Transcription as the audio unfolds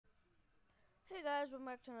Hey guys, welcome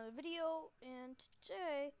back to another video, and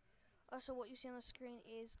today, so what you see on the screen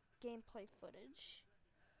is gameplay footage.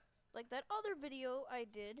 Like that other video I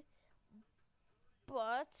did,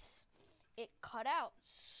 but it cut out.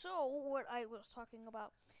 So what I was talking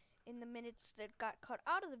about in the minutes that got cut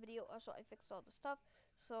out of the video, so I fixed all the stuff.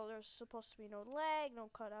 So there's supposed to be no lag, no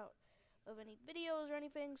cutout of any videos or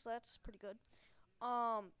anything, so that's pretty good.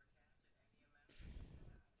 But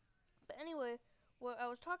anyway, what I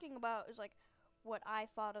was talking about is like what I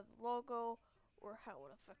thought of the logo or how it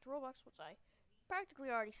would affect Roblox, which I practically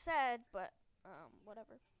already said, but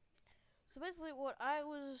whatever. So basically, what I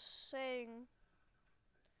was saying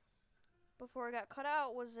before I got cut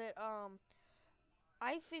out was that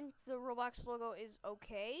I think the Roblox logo is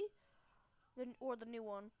okay, or the new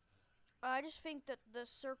one. I just think that the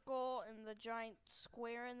circle and the giant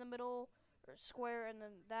square in the middle, or square and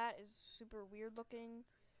then that is super weird looking.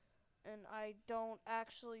 And I don't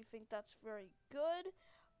actually think that's very good,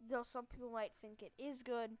 though some people might think it is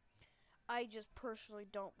good. I just personally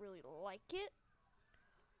don't really like it.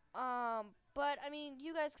 But I mean,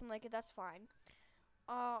 you guys can like it, that's fine.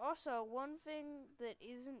 Also, one thing that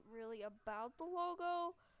isn't really about the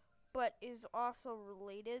logo, but is also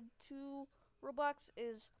related to Roblox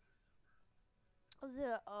is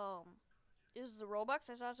the Robux.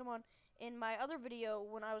 I saw someone in my other video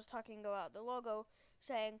when I was talking about the logo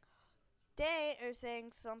saying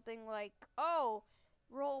saying something like, "Oh,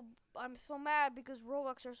 I'm so mad because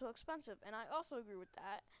Robux are so expensive," and I also agree with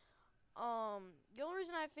that. The only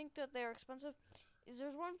reason I think that they're expensive is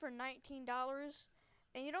there's one for $19,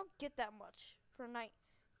 and you don't get that much for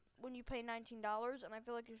when you pay $19, and I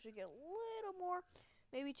feel like you should get a little more,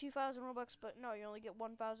 maybe 2,000 Robux, but no, you only get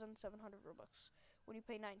 1,700 Robux when you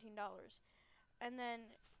pay $19, and then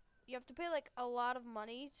you have to pay like a lot of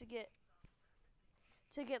money to get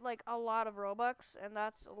like a lot of Robux, and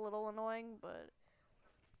that's a little annoying, but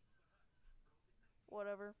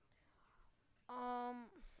whatever.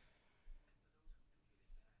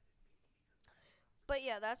 But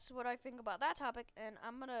yeah, that's what I think about that topic, and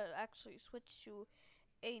I'm gonna actually switch to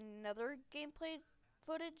another gameplay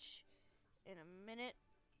footage in a minute.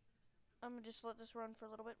 I'm gonna just let this run for a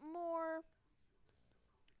little bit more,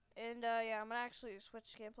 and yeah, I'm gonna actually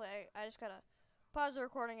switch gameplay. I just gotta pause the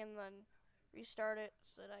recording and then restart it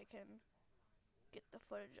so that I can get the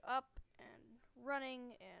footage up and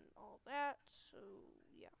running and all that. So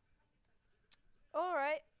yeah.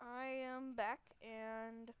 Alright, I am back,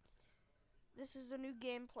 and this is the new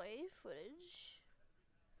gameplay footage.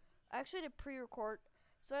 I actually did pre-record,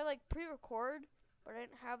 so I like pre-record, but I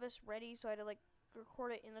didn't have this ready, so I had to like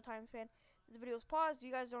record it in the time span. The video was paused.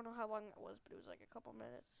 You guys don't know how long it was, but it was like a couple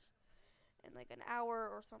minutes and like an hour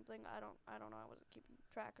or something. I don't know. I wasn't keeping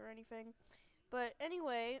track or anything. But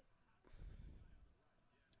anyway,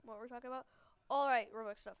 what we're talking about? All right,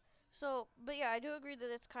 Roblox stuff. So, but yeah, I do agree that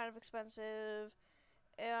it's kind of expensive.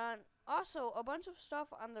 And also, a bunch of stuff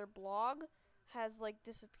on their blog has like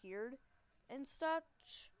disappeared and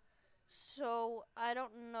such. So I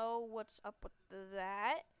don't know what's up with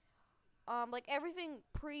that. Like everything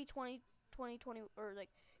pre 2020 or like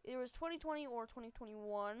it was 2020 or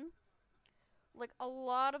 2021. Like a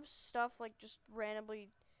lot of stuff like just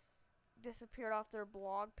randomly disappeared off their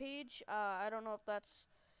blog page. I don't know if that's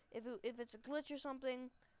if it's a glitch or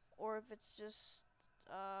something, or if it's just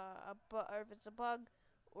or if it's a bug,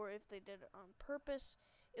 or if they did it on purpose.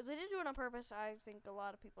 If they did do it on purpose, I think a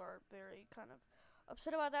lot of people are very kind of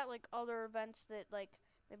upset about that. Like other events that like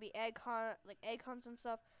maybe egg hunts and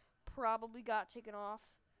stuff probably got taken off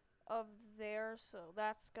of there, so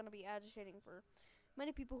that's gonna be agitating for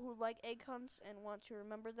many people who like egg hunts and want to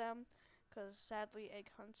remember them, because sadly egg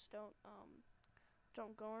hunts don't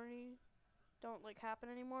like happen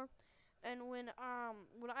anymore. And when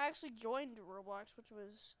I actually joined Roblox, which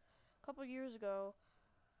was a couple years ago,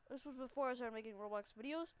 this was before I started making Roblox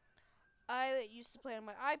videos. I used to play on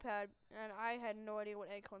my iPad, and I had no idea what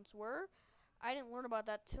egg hunts were. I didn't learn about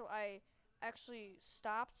that till I actually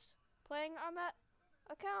stopped playing on that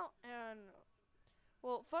account. And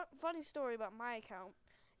well, funny story about my account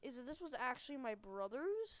is that this was actually my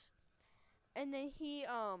brother's, and then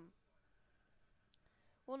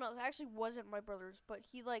well, no, it actually wasn't my brother's, but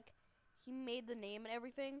he made the name and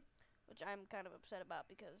everything, which I'm kind of upset about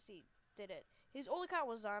because he did it. His old account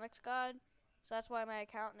was Zonix God, so that's why my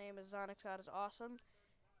account name is Zonix God is awesome,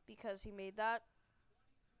 because he made that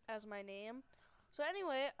as my name. So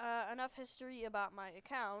anyway, enough history about my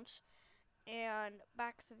accounts, and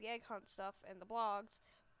back to the egg hunt stuff and the blogs.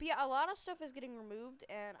 But yeah, a lot of stuff is getting removed,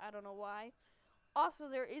 and I don't know why. Also,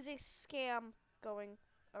 there is a scam going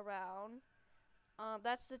around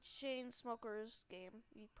That's the chain smokers game.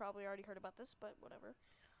 You probably already heard about this, but whatever.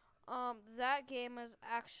 That game is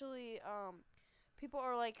actually people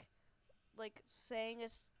are like saying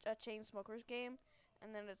it's a chain smokers game,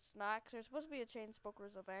 and then it's not, because there's supposed to be a chain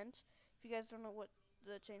smokers event. If you guys don't know what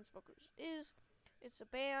the chain smokers is, it's a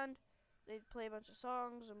band. They play a bunch of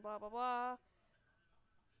songs and blah blah blah.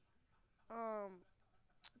 Um,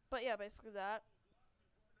 but yeah, basically that.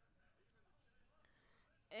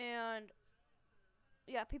 And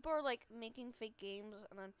yeah, people are like making fake games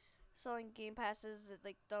and then selling game passes that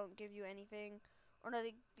like don't give you anything, or no,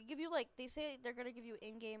 they give you like, they say they're gonna give you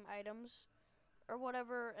in-game items or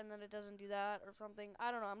whatever, and then it doesn't do that or something.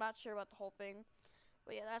 I don't know. I'm not sure about the whole thing,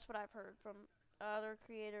 but yeah, that's what I've heard from other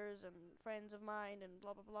creators and friends of mine and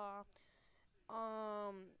blah blah blah.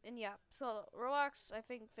 And yeah, so Roblox I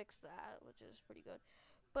think fixed that, which is pretty good.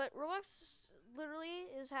 But Roblox literally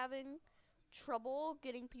is having trouble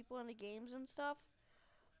getting people into games and stuff,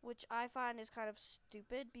 which I find is kind of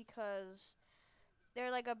stupid because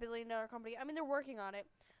they're like $1 billion company. I mean, they're working on it.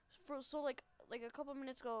 So like a couple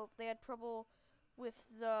minutes ago, they had trouble with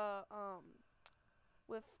the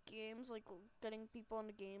with games, like getting people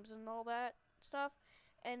into games and all that stuff,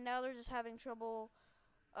 and now they're just having trouble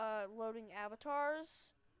loading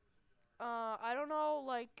avatars. I don't know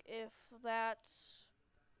like if that's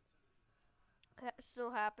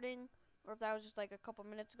still happening or if that was just like a couple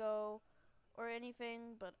minutes ago or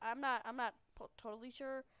anything, but I'm not totally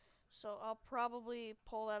sure. So I'll probably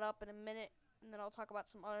pull that up in a minute, and then I'll talk about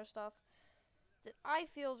some other stuff that I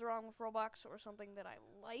feel is wrong with Roblox or something that I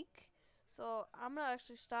like. So I'm gonna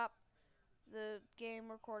actually stop the game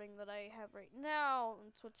recording that I have right now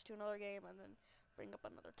and switch to another game, and then bring up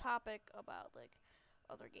another topic about like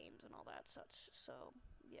other games and all that such. So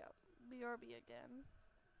yeah, BRB again.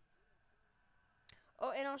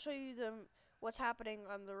 Oh, and I'll show you what's happening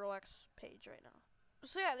on the Roblox page right now.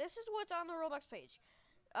 So yeah, this is what's on the Roblox page.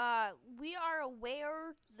 We are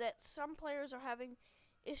aware that some players are having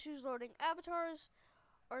issues loading avatars.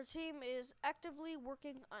 Our team is actively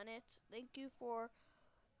working on it. Thank you for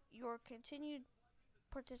your continued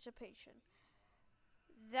participation.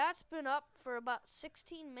 That's been up for about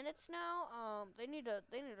 16 minutes now. They need to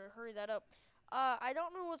hurry that up. I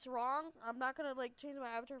don't know what's wrong. I'm not gonna like change my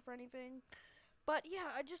avatar for anything. But yeah,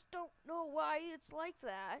 I just don't know why it's like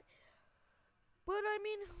that. But I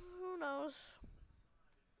mean, who knows?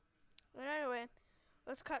 But anyway,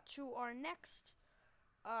 let's cut to our next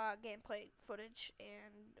gameplay footage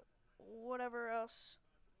and whatever else.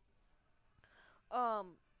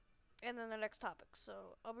 Um, and then the next topic.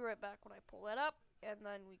 So I'll be right back when I pull that up, and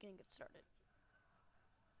then we can get started.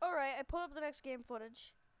 Alright, I pulled up the next game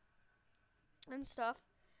footage and stuff,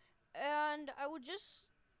 and I would just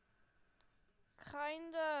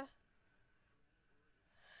kinda,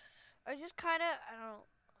 I don't know,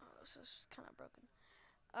 oh, this is kinda broken.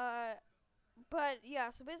 Uh, but yeah,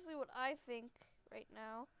 so basically what I think right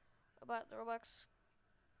now about the Roblox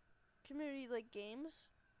community, like games,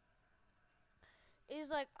 is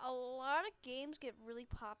like a lot of games get really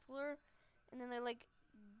popular, and then they like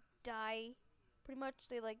die. Pretty much,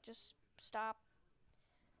 they like just stop.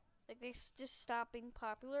 Like they just stop being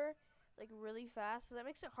popular, like really fast. So that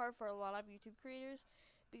makes it hard for a lot of YouTube creators,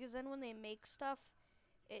 because then when they make stuff,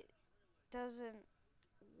 it doesn't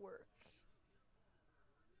work.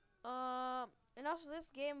 And also this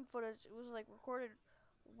game footage, it was like recorded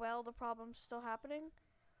while the problem's still happening,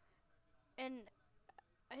 and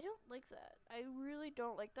I don't like that. I really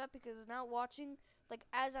don't like that, because now watching, like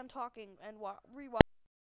as I'm talking and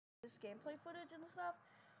rewatching this gameplay footage and stuff,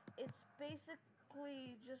 it's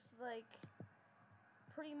basically just like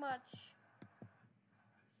pretty much,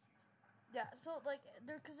 yeah. So like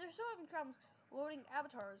because they're still having problems loading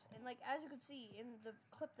avatars, and like as you can see in the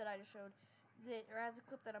clip that I just showed, that or as the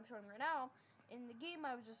clip that I'm showing right now, in the game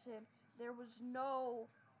I was just in, there was no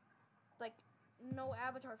like no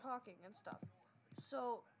avatar talking and stuff.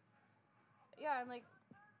 So yeah, and like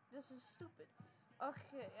this is stupid.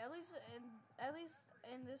 Okay, at least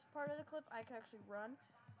in this part of the clip, I can actually run.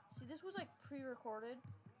 See, this was like pre-recorded,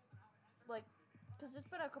 like, cause it's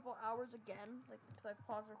been a couple hours again, like, cause I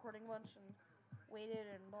paused recording a bunch and waited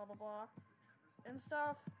and blah blah blah and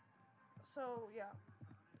stuff. So yeah,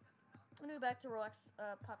 anyway, back to Roblox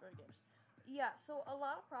popular games. Yeah, so a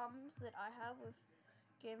lot of problems that I have with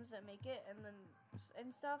games that make it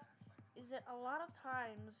and stuff is that a lot of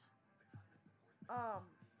times, um,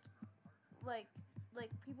 like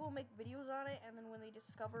people make videos on it, and then when they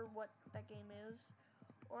discover what that game is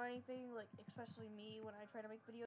or anything, like especially me when I try to make videos